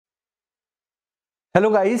Hello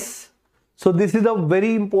guys, so this is a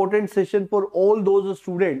very important session for all those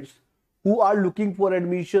students who are looking for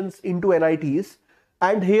admissions into NITs,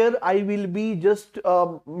 and here I will be just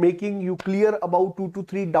making you clear about 2 to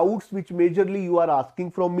 3 doubts which majorly you are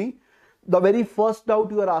asking from me. The very first doubt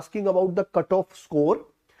you are asking about the cutoff score,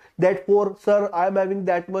 that for sir I am having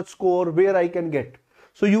that much score, where I can get.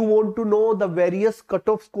 So you want to know the various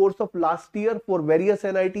cutoff scores of last year for various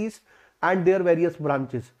NITs and their various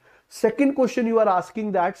branches. Second question you are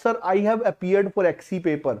asking that, sir, I have appeared for XC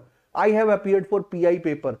paper, I have appeared for PI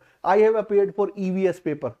paper, I have appeared for EVS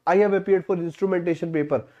paper, I have appeared for instrumentation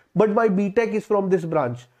paper, but my BTech is from this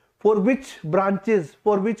branch. For which branches,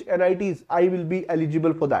 for which NITs I will be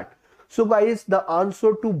eligible for that? So guys, the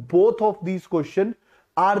answer to both of these questions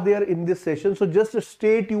are there in this session. So just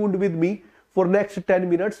stay tuned with me for next 10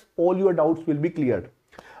 minutes. All your doubts will be cleared.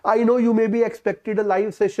 I know you may be expected a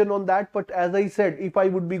live session on that, but as I said, if I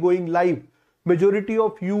would be going live, majority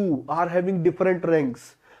of you are having different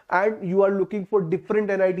ranks and you are looking for different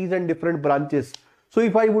NITs and different branches. So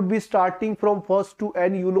if I would be starting from first to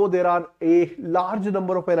end, you know there are a large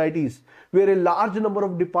number of NITs where a large number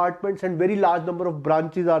of departments and very large number of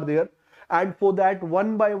branches are there. And for that,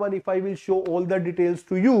 one by one, if I will show all the details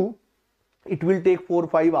to you, it will take 4 or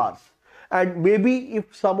 5 hours. And maybe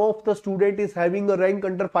if some of the student is having a rank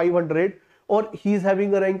under 500 or he is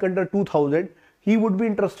having a rank under 2000, he would be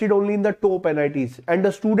interested only in the top NITs. And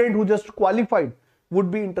the student who just qualified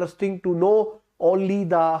would be interesting to know only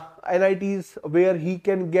the NITs where he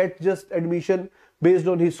can get just admission based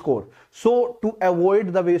on his score. So to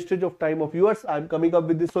avoid the wastage of time of yours, I am coming up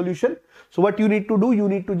with this solution. So what you need to do, you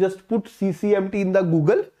need to just put CCMT in the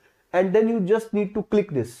Google, and then you just need to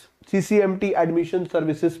click this CCMT Admission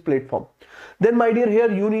Services Platform. Then my dear, here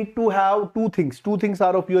you need to have two things. Two things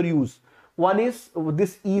are of your use. One is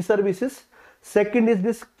this e-services. Second is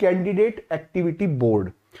this candidate activity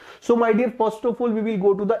board. So my dear, first of all, we will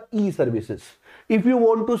go to the e-services. If you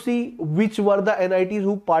want to see which were the NITs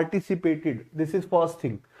who participated, this is first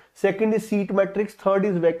thing. Second is seat matrix. Third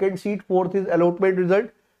is vacant seat. Fourth is allotment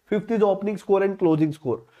result. Fifth is opening score and closing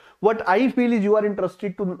score. What I feel is you are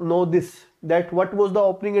interested to know this, that what was the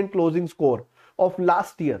opening and closing score of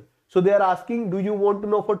last year. So they are asking, do you want to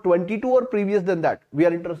know for 22 or previous than that? We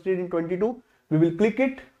are interested in 22. We will click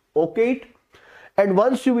it, okay it. And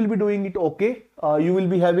once you will be doing it okay, you will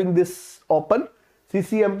be having this open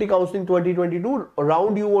CCMT Counseling 2022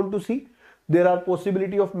 round you want to see. There are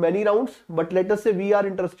possibility of many rounds, but let us say we are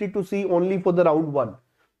interested to see only for the round 1.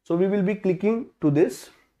 So we will be clicking to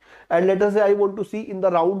this. And let us say I want to see in the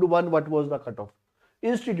round 1 what was the cutoff.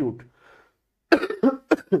 Institute.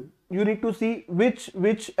 You need to see which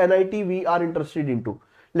NIT we are interested into.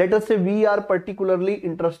 Let us say we are particularly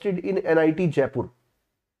interested in NIT Jaipur.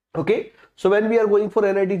 Okay. So when we are going for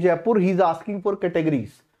NIT Jaipur, he is asking for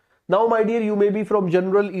categories. Now my dear, you may be from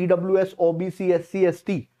general, EWS, OBC, SC,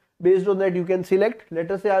 ST. Based on that you can select. Let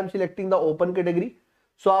us say I am selecting the open category.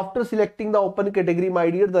 So after selecting the open category, my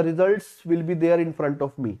dear, the results will be there in front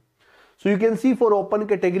of me. So you can see for open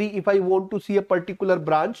category, if I want to see a particular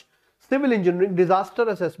branch, civil engineering, disaster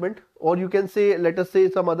assessment, or you can say, let us say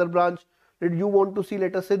some other branch that you want to see,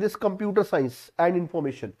 let us say this computer science and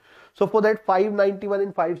information. So for that 591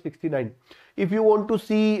 and 569. If you want to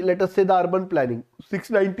see, let us say the urban planning,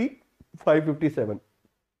 690, 557.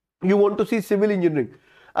 You want to see civil engineering,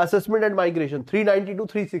 assessment and migration, 390 to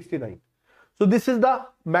 369. So this is the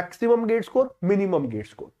maximum gate score, minimum gate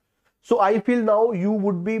score. So I feel now you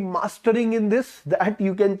would be mastering in this, that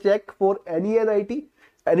you can check for any NIT,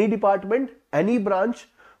 any department, any branch,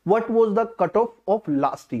 what was the cutoff of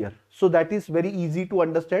last year. So that is very easy to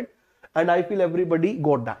understand, and I feel everybody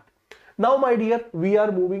got that. Now my dear, we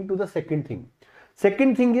are moving to the second thing.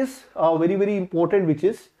 Second thing is very, very important, which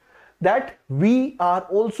is that we are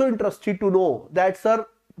also interested to know that, sir,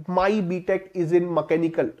 my BTech is in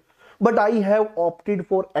mechanical, but I have opted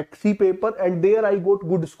for XC paper and there I got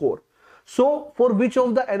good score. So for which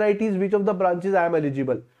of the NITs, which of the branches I am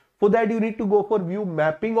eligible? For that you need to go for view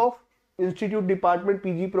mapping of institute, department,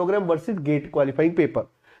 PG program versus GATE qualifying paper.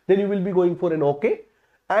 Then you will be going for an OK,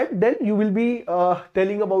 and then you will be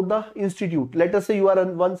telling about the institute. Let us say you are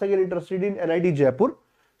once again interested in NIT Jaipur.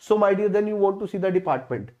 So my dear, then you want to see the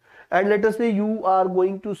department. And let us say you are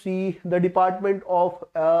going to see the department of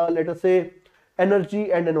let us say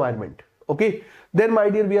energy and environment. Okay. Then my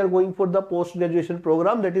dear, we are going for the post-graduation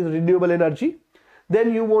program, that is renewable energy.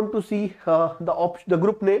 Then you want to see the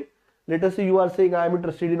group name. Let us say you are saying I am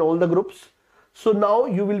interested in all the groups. So now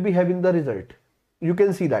you will be having the result. You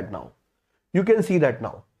can see that now. You can see that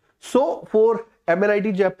now. So for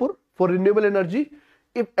MNIT Jaipur, for renewable energy,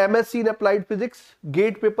 if MSc in applied physics,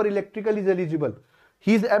 GATE paper electrical is eligible.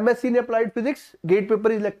 He's MSc in Applied Physics, GATE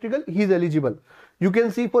paper is electrical, he is eligible. You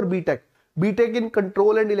can see for BTech, BTech in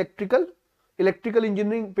Control and Electrical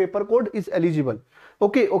Engineering paper code is eligible.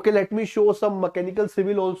 Okay, let me show some Mechanical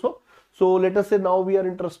Civil also. So let us say now we are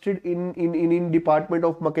interested in Department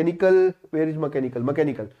of Mechanical. Where is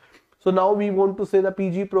Mechanical? So now we want to say the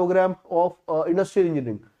PG program of Industrial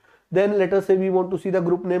Engineering. Then let us say we want to see the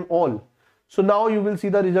group name all. So now you will see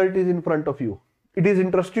the result is in front of you. It is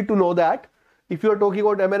interesting to know that if you are talking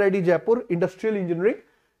about MNIT Jaipur Industrial Engineering,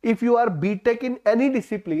 if you are BTech in any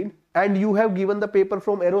discipline and you have given the paper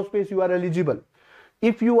from aerospace, you are eligible.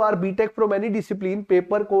 If you are BTech from any discipline,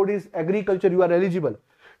 paper code is agriculture, you are eligible.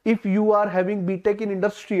 If you are having BTech in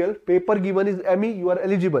industrial, paper given is ME, you are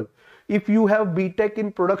eligible. If you have BTech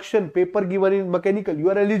in production, paper given in mechanical, you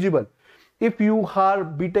are eligible. If you are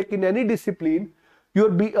BTech in any discipline, your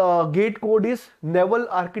GATE code is naval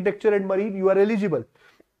architecture and marine, you are eligible.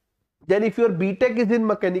 Then if your BTech is in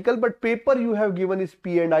mechanical but paper you have given is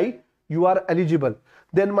P&I, you are eligible.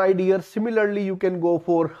 Then my dear, similarly you can go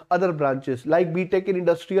for other branches like BTech in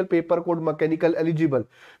industrial, paper code mechanical, eligible.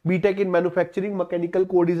 BTech in manufacturing, mechanical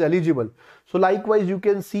code is eligible. So likewise you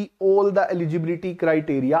can see all the eligibility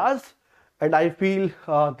criterias, and I feel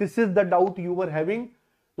this is the doubt you were having.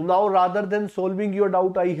 Now rather than solving your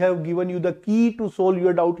doubt, I have given you the key to solve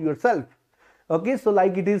your doubt yourself. Okay, so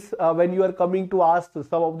like it is when you are coming to ask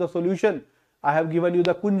some of the solution, I have given you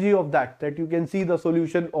the kunji of that you can see the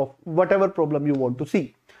solution of whatever problem you want to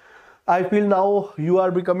see. I feel now you are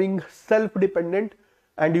becoming self-dependent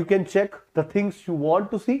and you can check the things you want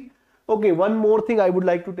to see. Okay, one more thing I would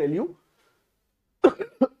like to tell you.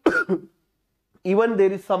 Even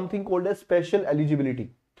there is something called as special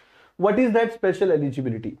eligibility. What is that special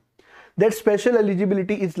eligibility? That special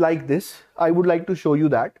eligibility is like this. I would like to show you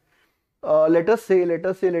that. Let us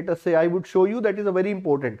say, I would show you, that is a very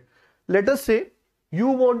important. Let us say you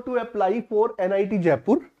want to apply for NIT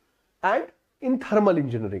Jaipur and in thermal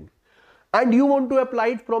engineering, and you want to apply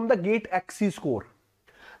it from the GATE XC score.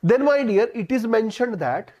 Then my dear, it is mentioned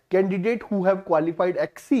that candidate who have qualified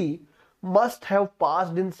XC must have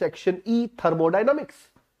passed in section E thermodynamics.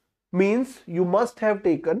 Means you must have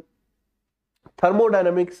taken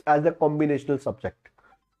thermodynamics as a combinational subject.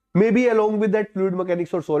 Maybe along with that fluid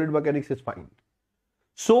mechanics or solid mechanics is fine.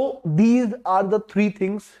 So these are the three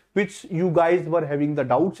things which you guys were having the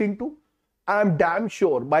doubts into. I am damn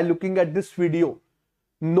sure by looking at this video,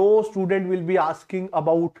 no student will be asking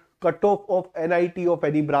about cutoff of NIT of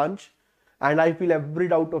any branch, and I feel every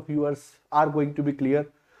doubt of yours are going to be clear.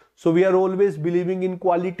 So we are always believing in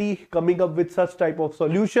quality, coming up with such type of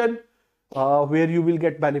solution where you will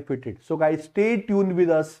get benefited. So guys, stay tuned with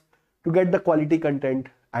us to get the quality content,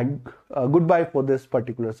 and goodbye for this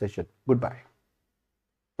particular session. Goodbye.